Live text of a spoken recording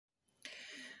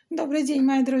Добрый день,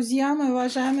 мои друзья, мои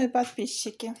уважаемые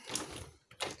подписчики.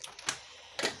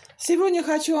 Сегодня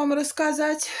хочу вам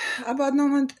рассказать об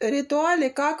одном ритуале,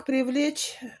 как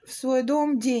привлечь в свой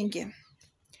дом деньги.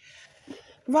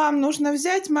 Вам нужно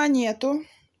взять монету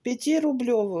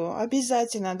 5-рублевую.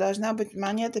 Обязательно должна быть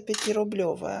монета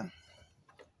 5-рублевая.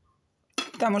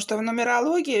 Потому что в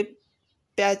нумерологии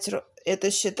 5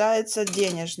 это считается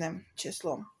денежным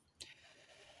числом.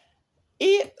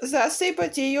 И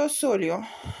засыпать ее солью.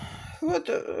 Вот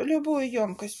любую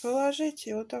емкость положить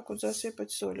и вот так вот засыпать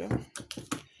солью.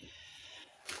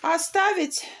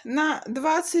 Оставить на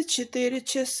 24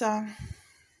 часа.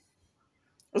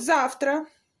 Завтра,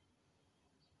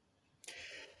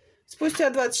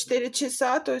 спустя 24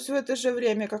 часа, то есть в это же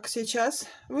время, как сейчас,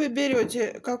 вы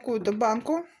берете какую-то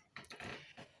банку,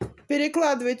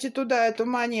 перекладываете туда эту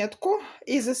монетку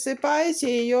и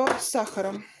засыпаете ее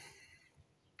сахаром.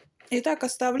 И так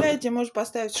оставляете, можно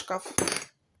поставить в шкаф.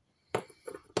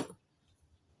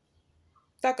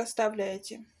 Так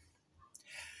оставляете.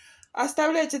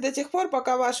 Оставляйте до тех пор,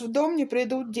 пока в ваш дом не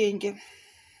придут деньги.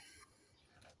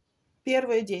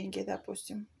 Первые деньги,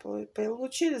 допустим.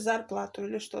 Получили зарплату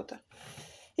или что-то.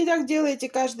 И так делаете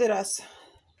каждый раз.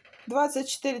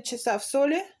 24 часа в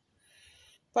соли,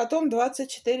 потом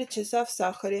 24 часа в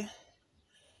сахаре.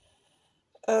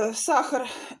 Сахар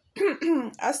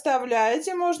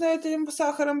оставляете, можно этим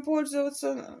сахаром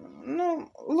пользоваться.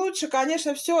 Ну, лучше,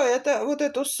 конечно, все это, вот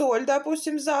эту соль,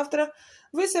 допустим, завтра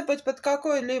высыпать под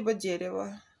какое-либо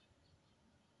дерево.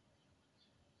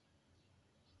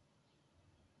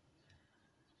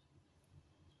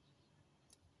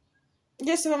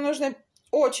 Если вам нужны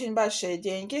очень большие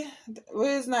деньги,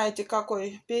 вы знаете,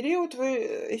 какой период, вы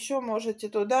еще можете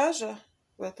туда же,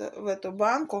 в эту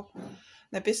банку,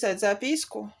 написать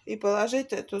записку и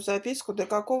положить эту записку, до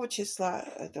какого числа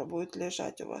это будет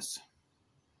лежать у вас.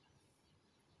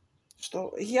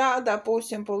 Что я,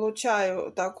 допустим,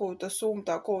 получаю такую-то сумму,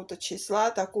 такого-то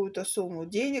числа, такую-то сумму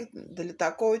денег для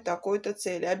такой-то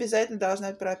цели. Обязательно должна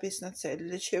быть прописана цель,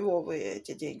 для чего вы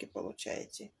эти деньги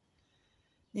получаете.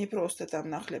 Не просто там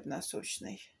на хлеб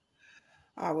насущный,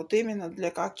 а вот именно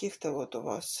для каких-то вот у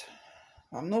вас.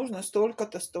 Вам нужно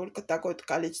столько-то, такое-то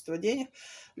количество денег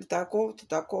для такого-то,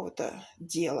 такого-то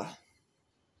дела.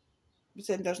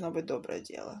 Обязательно должно быть доброе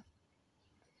дело.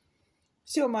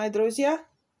 Все, мои друзья.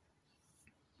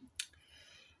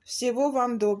 Всего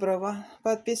вам доброго.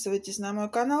 Подписывайтесь на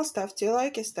мой канал, ставьте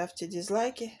лайки, ставьте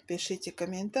дизлайки, пишите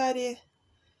комментарии.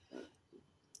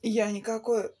 Я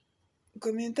никакой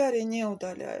комментарий не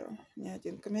удаляю. Ни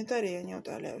один комментарий я не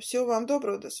удаляю. Всего вам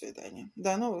доброго, до свидания.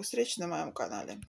 До новых встреч на моем канале.